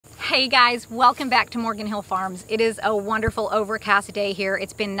Hey guys, welcome back to Morgan Hill Farms. It is a wonderful overcast day here.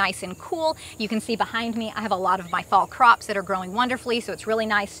 It's been nice and cool. You can see behind me I have a lot of my fall crops that are growing wonderfully, so it's really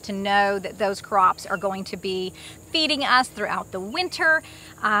nice to know that those crops are going to be feeding us throughout the winter.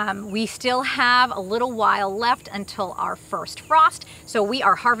 We still have a little while left until our first frost, so we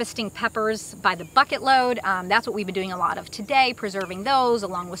are harvesting peppers by the bucket load. That's what we've been doing a lot of today, preserving those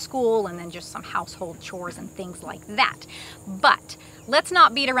along with school and then just some household chores and things like that. But let's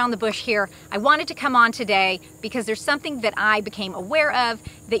not beat around the bush here. I wanted to come on today because there's something that I became aware of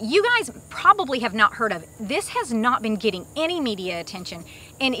that you guys probably have not heard of. This has not been getting any media attention,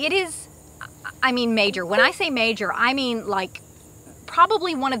 and it is, I mean, major. When I say major, I mean like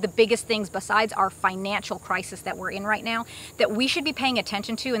probably one of the biggest things besides our financial crisis that we're in right now that we should be paying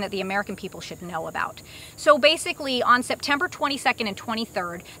attention to and that the American people should know about. So basically on September 22nd and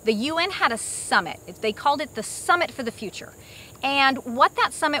 23rd, the UN had a summit. They called it the Summit for the Future. And what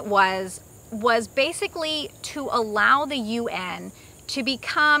that summit was basically to allow the UN to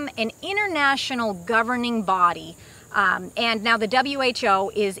become an international governing body. And now the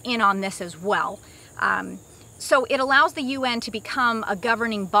WHO is in on this as well. So it allows the UN to become a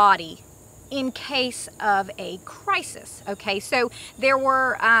governing body in case of a crisis. Okay, so there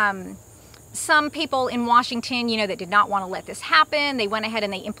were some people in Washington, that did not want to let this happen. They went ahead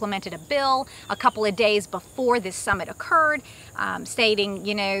and they implemented a bill a couple of days before this summit occurred, stating,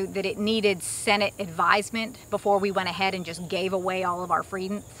 that it needed Senate advisement before we went ahead and just gave away all of our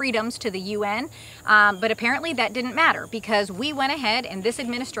freedoms to the UN. But apparently that didn't matter because we went ahead and this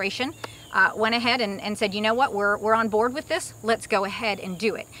administration went ahead and said, you know what, we're on board with this, let's go ahead and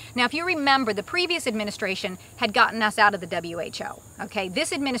do it. Now, if you remember, the previous administration had gotten us out of the WHO, okay?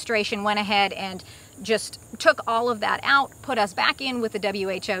 This administration went ahead and just took all of that out, put us back in with the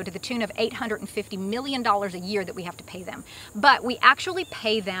WHO to the tune of $850 million a year that we have to pay them. But we actually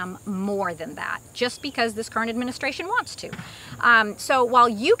pay them more than that, just because this current administration wants to. So while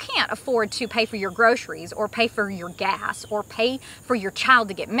you can't afford to pay for your groceries or pay for your gas or pay for your child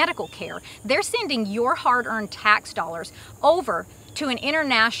to get medical care, they're sending your hard-earned tax dollars over to an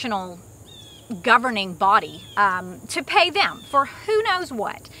international governing body to pay them for who knows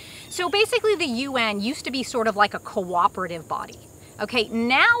what. So basically the UN used to be sort of like a cooperative body. Okay,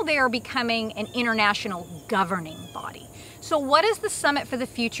 now they're becoming an international governing body. So what does the Summit for the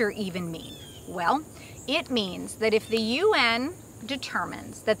Future even mean? Well, it means that if the UN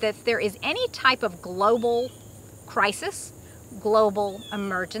determines that if there is any type of global crisis, global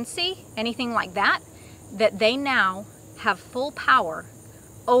emergency, anything like that, that they now have full power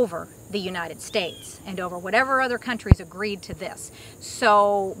over the United States and over whatever other countries agreed to this.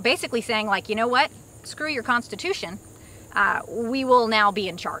 So basically saying like, you know what, screw your Constitution, we will now be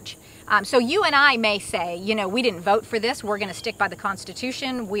in charge. So you and I may say, we didn't vote for this, we're going to stick by the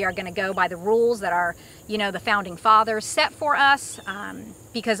Constitution, we are going to go by the rules that our, the founding fathers set for us,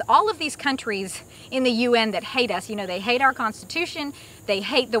 because all of these countries in the UN that hate us, they hate our Constitution, they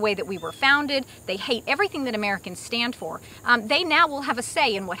hate the way that we were founded, they hate everything that Americans stand for. They now will have a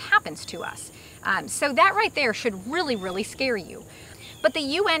say in what happens to us. So that right there should really, really scare you. But the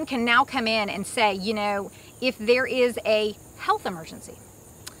UN can now come in and say, if there is a health emergency,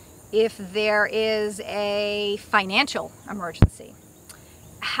 if there is a financial emergency,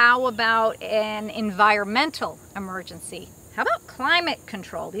 how about an environmental emergency? How about climate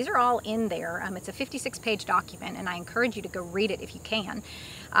control? These are all in there. It's a 56-page document, and I encourage you to go read it if you can.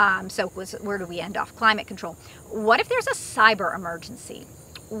 So where do we end off? Climate control. What if there's a cyber emergency?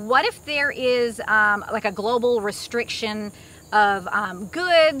 What if there is like a global restriction of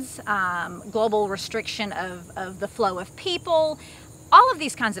goods, global restriction of the flow of people, all of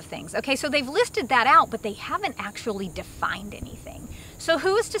these kinds of things. Okay, so they've listed that out, but they haven't actually defined anything. So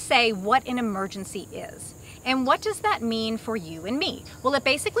who is to say what an emergency is? And what does that mean for you and me? Well, it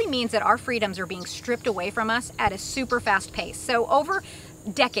basically means that our freedoms are being stripped away from us at a super fast pace. So over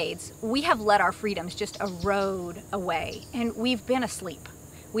decades, we have let our freedoms just erode away, and we've been asleep.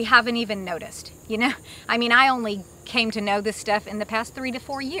 We haven't even noticed, I mean, I only came to know this stuff in the past 3 to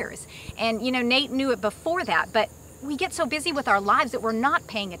 4 years. And, Nate knew it before that, but we get so busy with our lives that we're not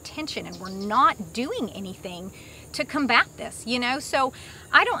paying attention and we're not doing anything to combat this, So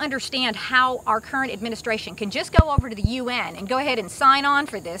I don't understand how our current administration can just go over to the UN and go ahead and sign on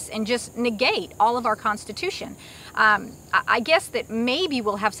for this and just negate all of our Constitution. I guess that maybe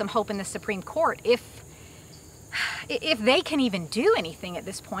we'll have some hope in the Supreme Court if they can even do anything at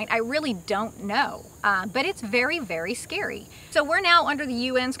this point. I really don't know, but it's very, very scary. So we're now under the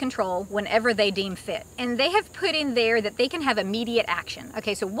UN's control whenever they deem fit, and they have put in there that they can have immediate action.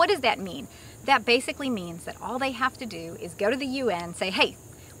 Okay, so what does that mean? That basically means that all they have to do is go to the UN and say, hey,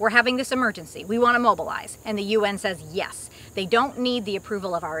 we're having this emergency, we want to mobilize. And the UN says yes. They don't need the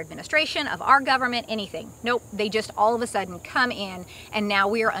approval of our administration, of our government, anything. Nope, they just all of a sudden come in, and now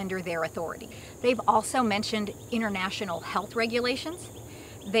we are under their authority. They've also mentioned international health regulations.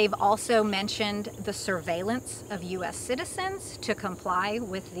 They've also mentioned the surveillance of U.S. citizens to comply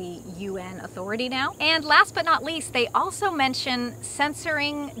with the UN authority now. And last but not least, they also mention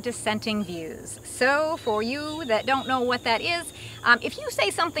censoring dissenting views. So for you that don't know what that is, if you say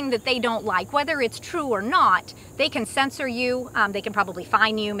something that they don't like, whether it's true or not, they can censor you. They can probably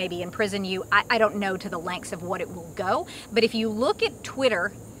fine you, maybe imprison you. I don't know to the lengths of what it will go. But if you look at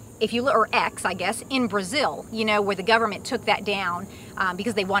Twitter, or X, I guess, in Brazil, you know, where the government took that down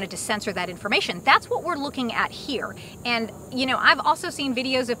because they wanted to censor that information. That's what we're looking at here. And, you know, I've also seen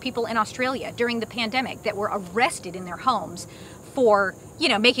videos of people in Australia during the pandemic that were arrested in their homes for, you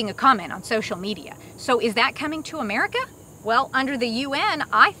know, making a comment on social media. So is that coming to America? Well, under the UN,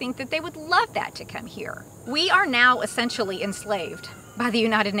 I think that they would love that to come here. We are now essentially enslaved by the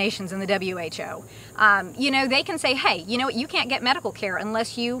United Nations and the WHO. You know, they can say, hey, you know what, you can't get medical care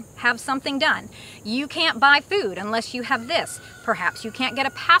unless you have something done. You can't buy food unless you have this. Perhaps you can't get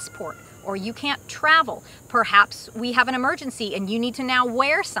a passport, or you can't travel. Perhaps we have an emergency and you need to now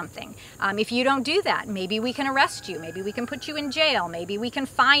wear something. If you don't do that, maybe we can arrest you. Maybe we can put you in jail. Maybe we can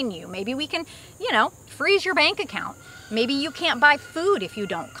fine you. Maybe we can, you know, freeze your bank account. Maybe you can't buy food if you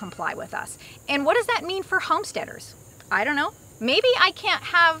don't comply with us. And what does that mean for homesteaders? I don't know. Maybe I can't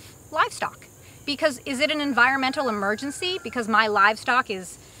have livestock because is it an environmental emergency because my livestock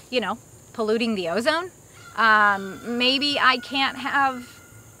is, you know, polluting the ozone? Maybe I can't have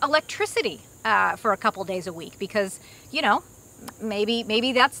electricity for a couple days a week because, you know,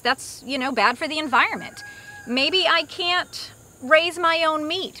 maybe that's you know, bad for the environment. Maybe I can't raise my own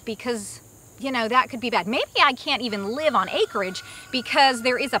meat because, you know, that could be bad. Maybe I can't even live on acreage because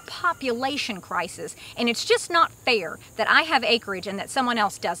there is a population crisis and it's just not fair that I have acreage and that someone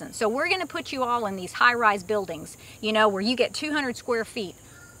else doesn't. So we're going to put you all in these high-rise buildings, you know, where you get 200 square feet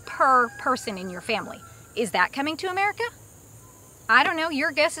per person in your family. Is that coming to America? I don't know.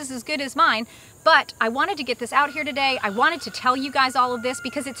 Your guess is as good as mine. But I wanted to get this out here today. I wanted to tell you guys all of this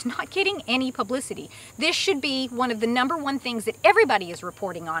because it's not getting any publicity. This should be one of the #1 things that everybody is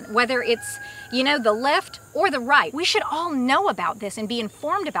reporting on, whether it's, you know, the left or the right. We should all know about this and be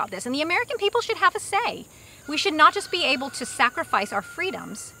informed about this. And the American people should have a say. We should not just be able to sacrifice our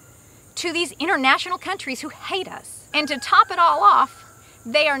freedoms to these international countries who hate us. And to top it all off,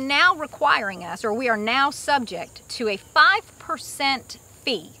 they are now requiring us, or we are now subject to a 5%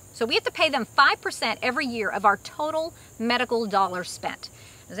 fee. So we have to pay them 5% every year of our total medical dollars spent.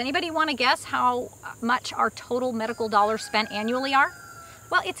 Does anybody want to guess how much our total medical dollars spent annually are?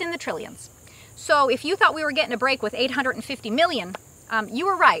 Well, it's in the trillions. So if you thought we were getting a break with 850 million, you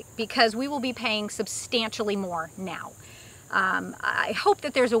were right, because we will be paying substantially more now. I hope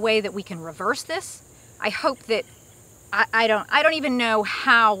that there's a way that we can reverse this. I hope that I don't even know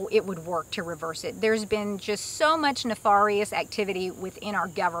how it would work to reverse it. There's been just so much nefarious activity within our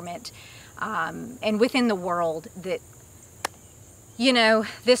government and within the world that, you know,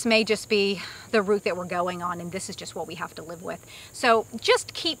 this may just be the route that we're going on, and this is just what we have to live with. So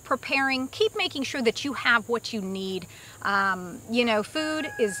just keep preparing, keep making sure that you have what you need. You know,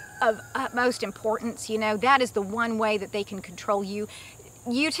 food is of utmost importance. You know, that is the one way that they can control you.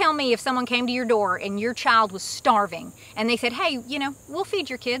 You tell me if someone came to your door and your child was starving and they said, hey, you know, we'll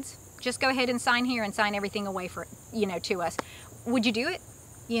feed your kids. Just go ahead and sign here and sign everything away for, you know, to us. Would you do it?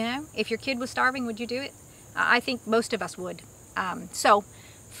 You know, if your kid was starving, would you do it? I think most of us would. So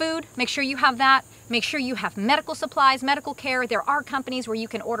food, make sure you have that. Make sure you have medical supplies, medical care. There are companies where you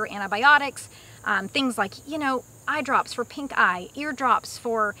can order antibiotics, things like, you know, eye drops for pink eye, ear drops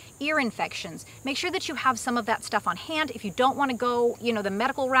for ear infections. Make sure that you have some of that stuff on hand. If you don't want to go, you know, the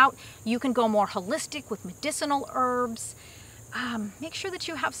medical route, you can go more holistic with medicinal herbs. Make sure that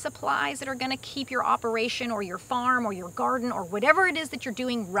you have supplies that are going to keep your operation or your farm or your garden or whatever it is that you're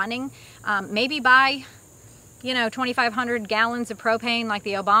doing running. Maybe buy, you know, 2,500 gallons of propane like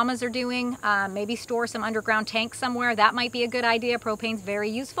the Obamas are doing. Maybe store some underground tanks somewhere. That might be a good idea. Propane's very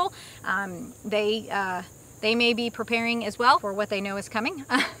useful. They may be preparing as well for what they know is coming.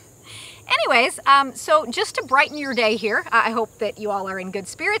 Anyways, so just to brighten your day here, I hope that you all are in good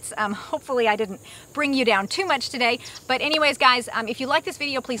spirits. Hopefully I didn't bring you down too much today. But anyways, guys, if you like this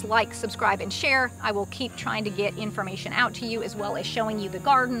video, please like, subscribe, and share. I will keep trying to get information out to you, as well as showing you the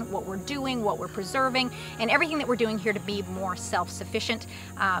garden, what we're doing, what we're preserving, and everything that we're doing here to be more self-sufficient.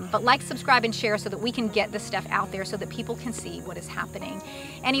 But like, subscribe, and share so that we can get this stuff out there so that people can see what is happening.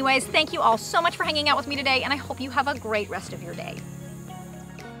 Anyways, thank you all so much for hanging out with me today, and I hope you have a great rest of your day.